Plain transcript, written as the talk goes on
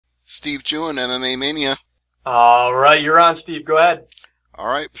Steve Jewin, MMA Mania. All right, you're on, Steve. Go ahead. All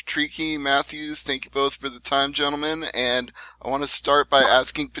right, Patricky, Matthews, thank you both for the time, gentlemen. And I want to start by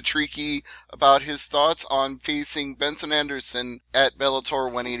asking Patricky about his thoughts on facing Benson Henderson at Bellator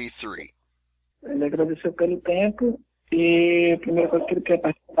 183. Ele agradeceu pelo tempo e a primeira coisa que ele quer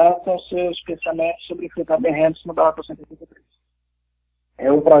participar são seus pensamentos sobre enfrentar Ben Henderson no Bellator 183.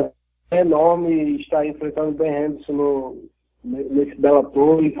 É um prazer enorme estar enfrentando Ben Henderson nesse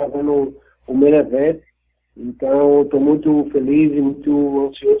Bellator e fazendo o main event. Então, estou muito feliz e muito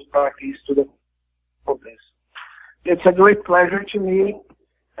ansioso para que isso tudo aconteça. It's a great pleasure to me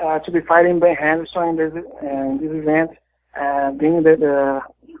to be fighting Ben Henderson in this event, being the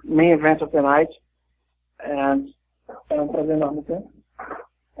main event of the night. And é um prazer enorme ter.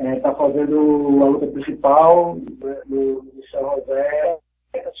 Está fazendo a luta principal no São José.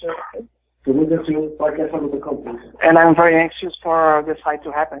 Estou muito ansioso para que essa luta aconteça. And I'm very anxious for this fight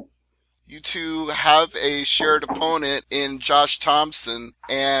to happen. You two have a shared opponent in Josh Thompson,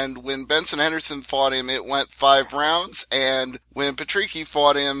 and when Benson Henderson fought him, it went 5 rounds, and when Patricky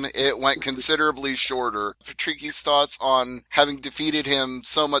fought him, it went considerably shorter. Patricky's thoughts on having defeated him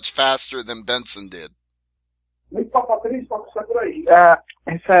so much faster than Benson did. He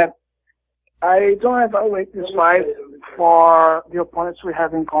said, I don't evaluate this fight for the opponents we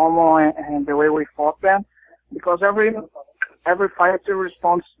have in common and the way we fought them, because every fighter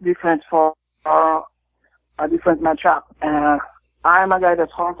responds different for a different matchup. And I'm a guy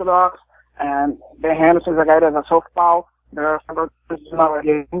that's orthodox, and Ben Henderson is a guy that's a southpaw. There are several in our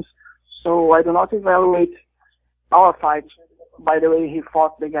games, so I do not evaluate our fights by the way he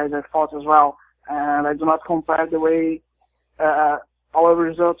fought the guys that fought as well. And I do not compare the way our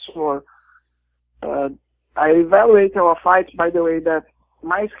results were. I evaluate our fights by the way that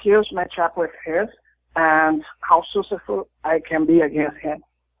my skills match up with his, and how successful I can be against him.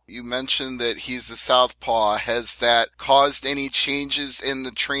 You mentioned that he's a southpaw. Has that caused any changes in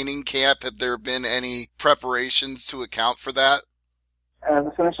the training camp? Have there been any preparations to account for that?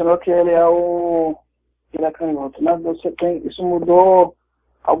 Você mencionou que ele é canhoto, né? Isso mudou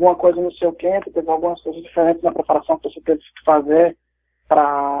alguma coisa no seu camp? Teve algumas coisas diferentes na preparação que você teve que fazer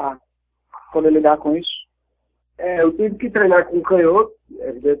para poder lidar com isso? Eu tive que treinar com canhoto,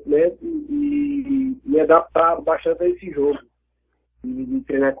 evidentemente, e me adaptar bastante a esse jogo, de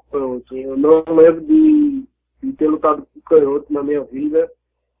treinar com canhoto. Eu não lembro de ter lutado com canhoto na minha vida.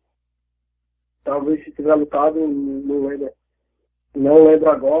 Talvez se tiver lutado, não lembro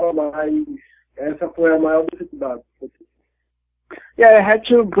agora, mas essa foi a maior dificuldade. Yeah, I had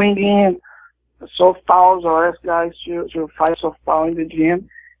to bring in southpaws or ask guys to fight southpaw in the gym,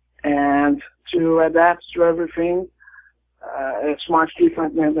 and to adapt to everything. It's much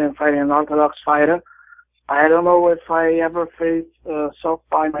different than fighting an orthodox fighter. I don't know if I ever faced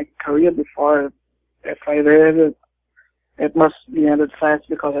southpaw in my career before. If I did, it must be ended fast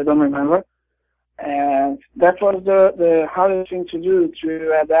because I don't remember. And that was the hardest thing to do,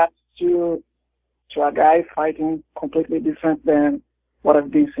 to adapt to a guy fighting completely different than what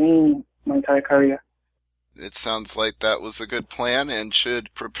I've been seeing my entire career. It sounds like that was a good plan and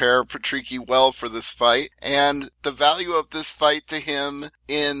should prepare Patricky well for this fight. And the value of this fight to him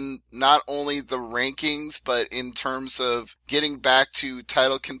in not only the rankings, but in terms of getting back to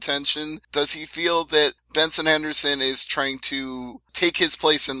title contention, does he feel that Benson Henderson is trying to take his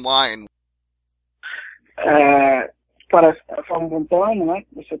place in line? Foi um bom plano, né,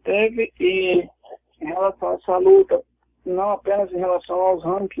 que você teve, e em relação a essa luta, não apenas em relação aos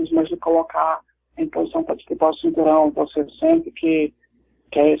rankings, mas de colocar em posição para disputar o cinturão. Você sempre que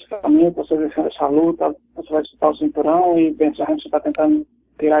é esse caminho, você vencendo essa luta, você vai disputar o cinturão e Benson Henderson está tentando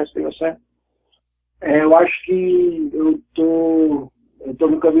tirar isso de você? Eu acho que eu tô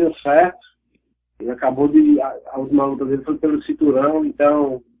no caminho certo. Ele acabou a última luta dele foi pelo cinturão,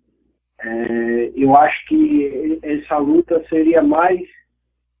 então eu acho que essa luta seria mais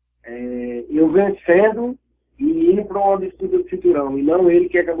eu vencendo e indo para uma disputa do cinturão, e não ele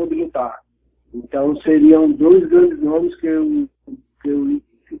que acabou de lutar. Então seriam 2 grandes nomes que eu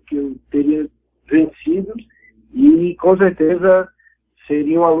teria vencido, e com certeza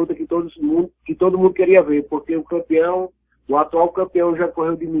seria uma luta que todo mundo queria ver, porque o atual campeão já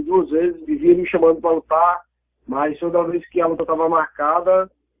correu de mim 2 vezes, vivia me chamando para lutar, mas toda vez que a luta estava marcada,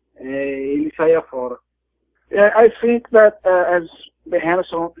 ele saía fora. Yeah, I think that as Ben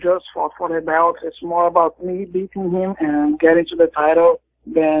Henderson just fought for the belt, it's more about me beating him and getting to the title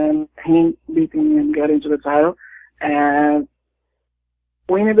than him beating me and getting to the title. And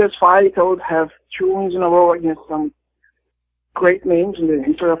winning this fight, I would have 2 wins in a row against some great names in the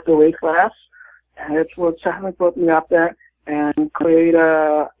history of the weight class, and it would certainly put me up there and create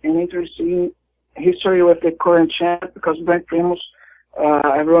an interesting history with the current champ, because Brent Primus,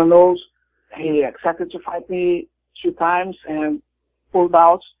 everyone knows, he accepted to fight me 2 times and pulled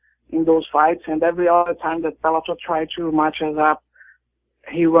out in those fights, and every other time that Bellator tried to match us up,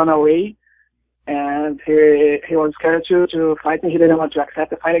 he ran away, and he was scared to fight me. He didn't want to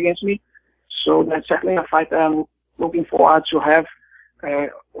accept the fight against me. So that's certainly a fight that I'm looking forward to have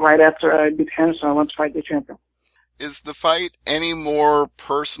right after I beat Henderson. I want to fight the champion. Is the fight any more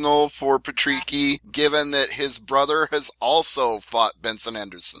personal for Patricky, given that his brother has also fought Benson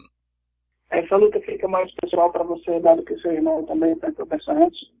Henderson? Essa luta fica mais pessoal para você, dado que seu irmão também enfrentou Benson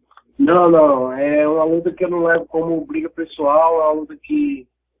Henderson? Não. É uma luta que eu não levo como briga pessoal. É uma luta que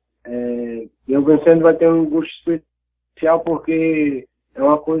eu vencendo vai ter um gosto especial, porque é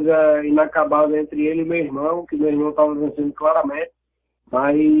uma coisa inacabada entre ele e meu irmão, que meu irmão estava vencendo claramente,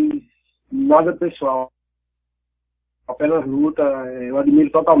 mas nada pessoal. Apenas luta. Eu admiro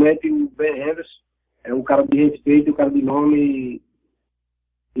totalmente o Ben Henderson. É um cara de respeito, um cara de nome,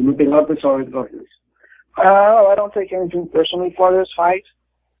 e não tem nada pessoal entre nós dois. I don't take anything personally for this fight.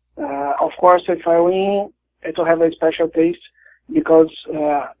 Of course, if I win, it will have a special taste, because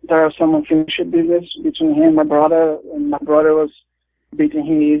there are some unfinished business between him and my brother, and my brother was beating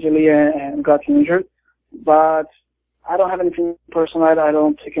him easily and got injured. But I don't have anything personal. I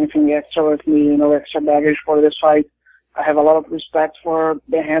don't take anything extra with me, extra baggage for this fight. I have a lot of respect for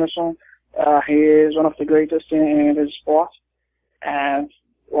Ben Henderson. He is one of the greatest in the sport, and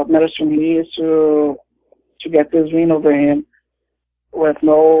what matters to me is to get this win over him with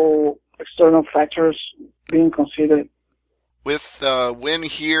no external factors being considered. With win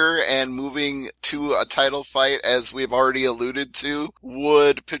here and moving to a title fight, as we've already alluded to,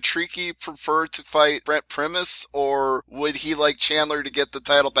 would Patricky prefer to fight Brent Primus, or would he like Chandler to get the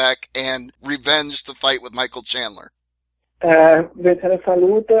title back and revenge the fight with Michael Chandler? Vencendo essa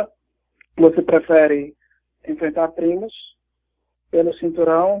luta, você prefere enfrentar Primus pelo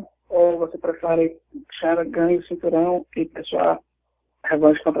cinturão, ou você prefere que Chandler ganhe o cinturão e ter sua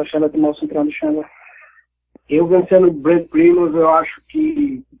revanche contra Chandler, tomar o cinturão de Chandler? Eu vencendo o Brent Primus, eu acho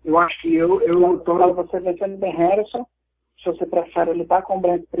que eu Então, você vencendo Ben Henderson, se você prefere lutar com o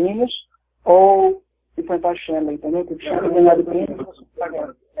Brent Primus ou enfrentar Chandler, entendeu? Porque Chandler ganhar do Primus, você tá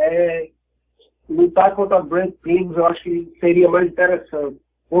ganhando. Lutar contra o Brent Primus, eu acho que seria mais interessante.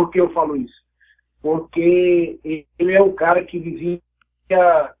 Por que eu falo isso? Porque ele é um cara que vivia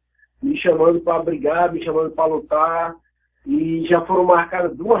me chamando para brigar, me chamando para lutar, e já foram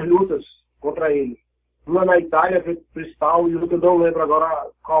marcadas 2 lutas contra ele. Uma na Itália, feito cristal, e outra eu não lembro agora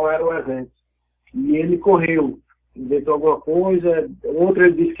qual era o evento. E ele correu, inventou alguma coisa, outra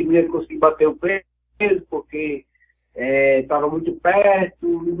ele disse que não ia conseguir bater o peso, porque estava muito perto,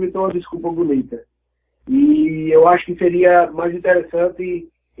 inventou uma desculpa bonita. E eu acho que seria mais interessante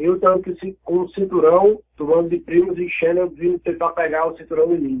eu estando com o cinturão, tomando de Primus, e Chandler vindo tentar pegar o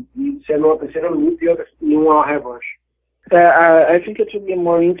cinturão em mim, e sendo uma terceira luta e uma revanche. I think it would be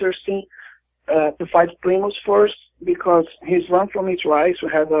more interesting to fight Primus first, because he's run from me twice. We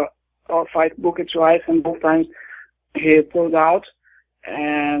had a fight booked twice, and both times he pulled out,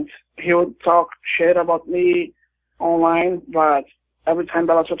 and he would talk shit about me online, but every time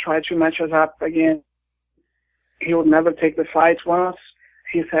Bellator tried to match us up again, he would never take the fight. Once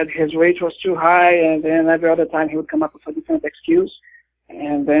he said his weight was too high, and then every other time he would come up with a different excuse,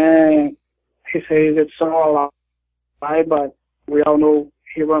 and then he says it's all a lie, but we all know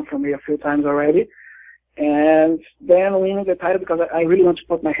he won from me a few times already. And then winning the title, because I really want to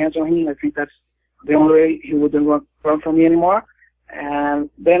put my hands on him. I think that's the only way he wouldn't run from me anymore. And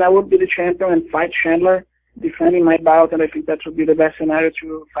then I would be the champion and fight Chandler, defending my bout, and I think that would be the best scenario,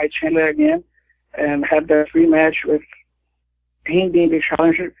 to fight Chandler again and have that rematch with him being the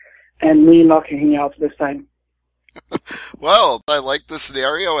challenger and me knocking him out this time. Well, I like the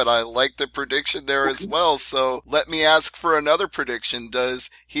scenario, and I like the prediction there as well. So let me ask for another prediction. Does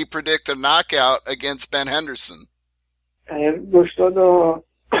he predict a knockout against Ben Henderson? Gostou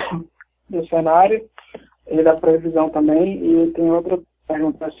do cenário e da previsão também. E tem outra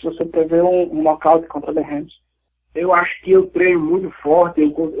pergunta: se você prevê um nocaute contra Ben Henderson. Eu acho que eu treino muito forte,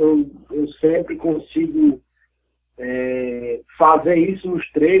 eu sempre consigo fazer isso nos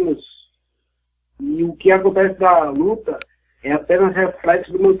treinos, e o que acontece na luta é apenas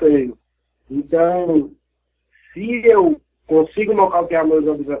reflexo do meu treino. Então, se eu consigo nocautear meus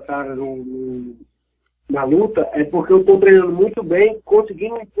adversários na luta, é porque eu estou treinando muito bem,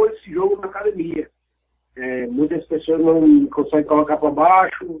 conseguindo impor esse jogo na academia. Muitas pessoas não conseguem colocar para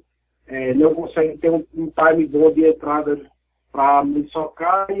baixo, não conseguem ter um time bom de entrada para me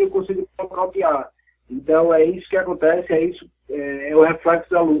socar, e eu consigo nocautear. Então é isso que acontece, é o reflexo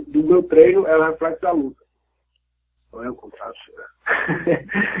da luta. Do meu treino é o reflexo da luta. Não é o contrário.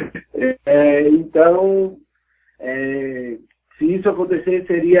 Então, se isso acontecer,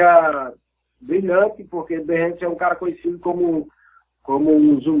 seria brilhante, porque Benson é um cara conhecido como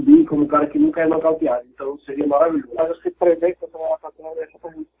um zumbi, como um cara que nunca é nocauteado. Então seria maravilhoso. Mas você prevê que eu vou nocautear dessa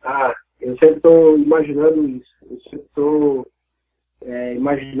pergunta? Eu sempre estou imaginando isso. Eu sempre estou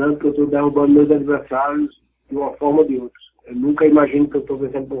imaginando que eu estou derrubando meus adversários de uma forma ou de outra. Eu nunca imagino que eu estou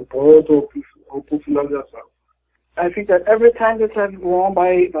vencendo por ponto ou por finalização. I think that every time that I've won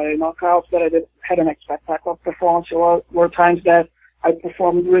by knockouts, that I had an spectacular performance, were times that I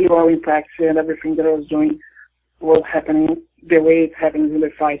performed really well in practice, and everything that I was doing was happening the way it happens in the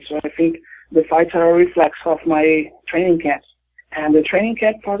fight. So I think the fights are a reflex of my training camps. And the training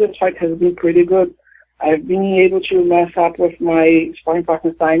camp for this fight has been pretty good. I've been able to mess up with my sparring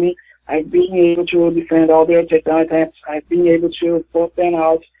partner's timing. I've been able to defend all their takedown attempts. I've been able to put them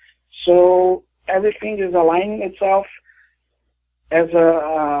out. So everything is aligning itself as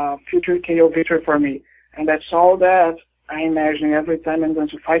a future KO victory for me. And that's all that I imagine every time I'm going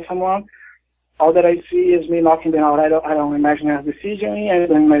to fight someone. All that I see is me knocking them out. I don't imagine a decision. I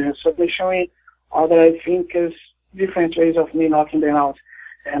don't imagine a submission. All that I think is different ways of me knocking them out.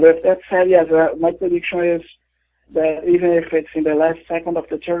 And with that said, yes, my prediction is that even if it's in the last second of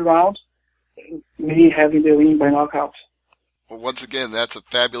the third round, me having the win by knockout. Well, once again, that's a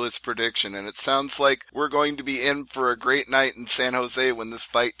fabulous prediction, and it sounds like we're going to be in for a great night in San Jose when this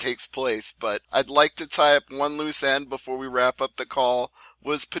fight takes place. But I'd like to tie up one loose end before we wrap up the call.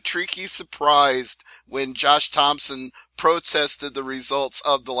 Was Patricky surprised when Josh Thompson protested the results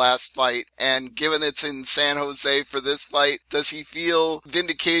of the last fight? And given it's in San Jose for this fight, does he feel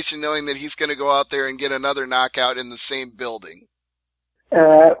vindication knowing that he's going to go out there and get another knockout in the same building?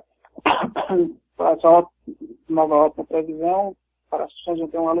 Só nova ótima previsão para a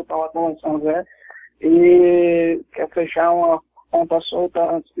gente ter uma luta ótima em São José e quer fechar uma ponta solta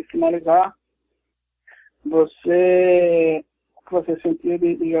antes de finalizar. O que você sentiu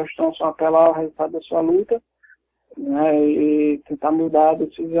de Josh Thompson apelar ao resultado da sua luta, né, e tentar mudar a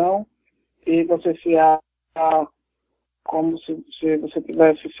decisão, e você se acha como se você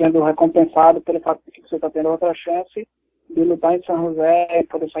estivesse sendo recompensado pelo fato de que você está tendo outra chance de lutar em São José e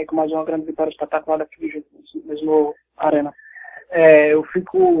poder sair com mais uma grande vitória espetacular daqui mesmo arena. Eu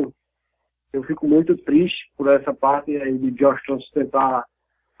fico muito triste por essa parte aí de Josh Thompson tentar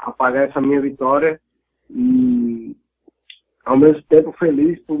apagar essa minha vitória e ao mesmo tempo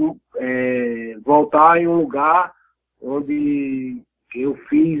feliz por voltar em um lugar onde eu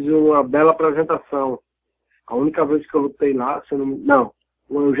fiz uma bela apresentação. A única vez que eu lutei lá,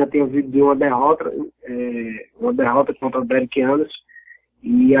 eu já tinha vindo de uma derrota contra o Benson Henderson,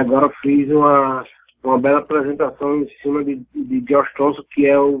 e agora fiz uma bela apresentação em cima de Josh Thompson, que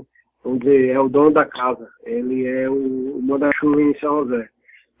é o dono da casa. Ele é o manda-chuva em São José.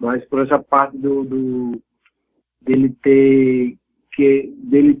 Mas por essa parte dele ter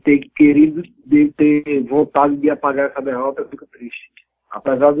vontade de apagar essa derrota, eu fico triste.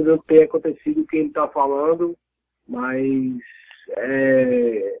 Apesar de não ter acontecido o que ele está falando, mas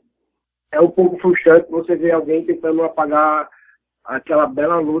é um pouco frustrante você ver alguém tentando apagar aquela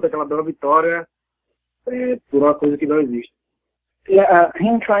bela luta, aquela bela vitória por uma coisa que não existe. Yeah,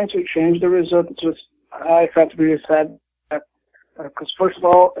 him trying to change the result, I felt really sad because first of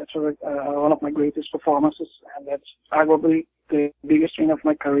all, it's one of my greatest performances, and that's arguably the biggest win of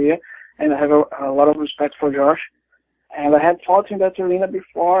my career, and I have a lot of respect for Josh. And I had fought in that arena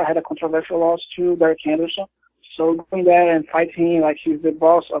before. I had a controversial loss to Benson Henderson. So going there and fighting him like he's the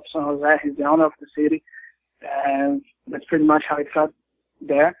boss of San Jose, he's the owner of the city, and that's pretty much how it felt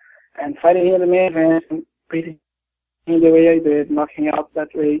there. And fighting him in the main event, and beating him the way I did, knocking out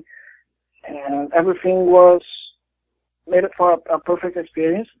that way, and everything was made it for a perfect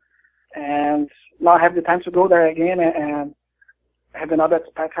experience. And now I have the time to go there again and have another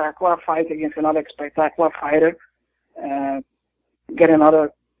spectacular fight against another spectacular fighter, and get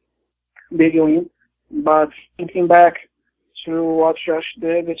another big win. But thinking back to what Josh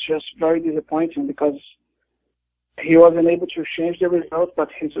did, it's just very disappointing because he wasn't able to change the result,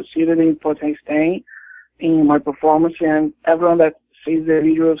 but he succeeded in putting stain in my performance. And everyone that sees the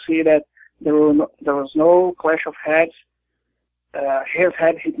video will see that there was no clash of heads. His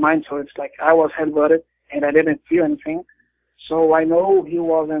head hit mine, so it's like I was headbutted and I didn't feel anything. So I know he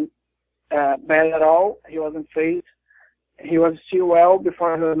wasn't bad at all. He wasn't phased. He was still well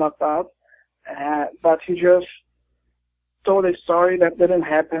before he was knocked out. But he just told a story that didn't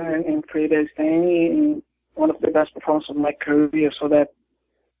happen and created a stain in one of the best performances of my career. So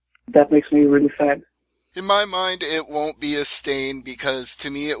that makes me really sad. In my mind, it won't be a stain because to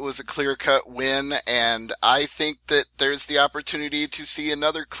me it was a clear-cut win, and I think that there's the opportunity to see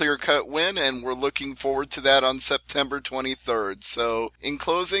another clear-cut win, and we're looking forward to that on September 23rd. So, in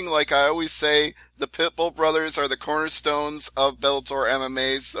closing, like I always say, the Pitbull brothers are the cornerstones of Bellator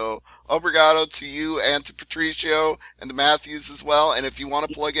MMA, so obrigado to you and to Patricio and to Matthews as well, and if you want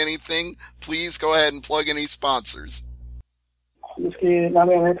to plug anything, please go ahead and plug any sponsors. Diz que, na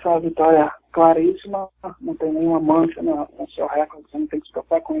minha mente, foi uma vitória claríssima, não tem nenhuma mancha no seu recorde, você não tem que se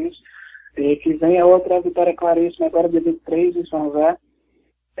preocupar com isso. E que venha outra vitória claríssima agora, dia 23, em São José.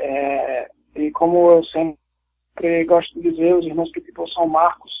 E como eu sempre gosto de dizer, os irmãos Pitbull são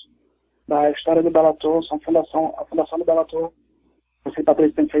marcos da história do Bellator, são a fundação do Bellator. Você,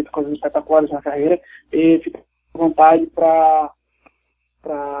 Patrícia, tem feito coisas espetaculares na carreira e fica à vontade para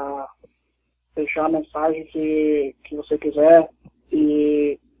deixar a mensagem que você quiser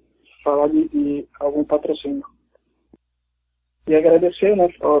e falar de algum patrocínio. E agradecer,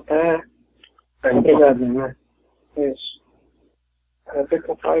 né? Até obrigado, né? Isso. Até que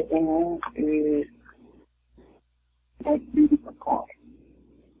eu faço e AngryMarks.com.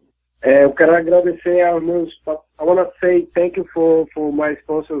 Eu quero agradecer aos meus. I want to say thank you for my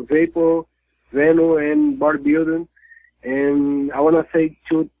sponsor Vapor, Veno, and Bodybuilding, and I want to say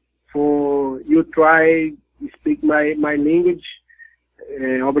for you try speak my language.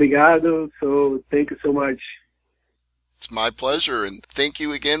 Obrigado. So thank you so much. It's my pleasure, and thank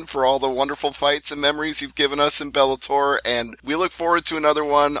you again for all the wonderful fights and memories you've given us in Bellator, and we look forward to another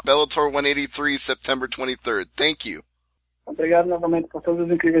one, Bellator 183, September 23rd. Thank you. Obrigado novamente por todas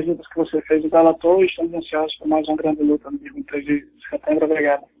as incríveis lutas que você fez em Bellator e estamos ansiosos por mais uma grande luta no dia 23 de setembro.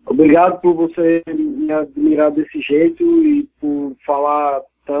 Obrigado. Obrigado por você me admirar desse jeito e por falar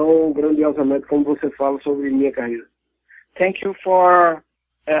tão grandiosamente como você fala sobre minha carreira. Thank you for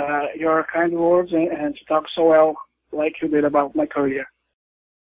your kind words and to talk so well like you did about my career.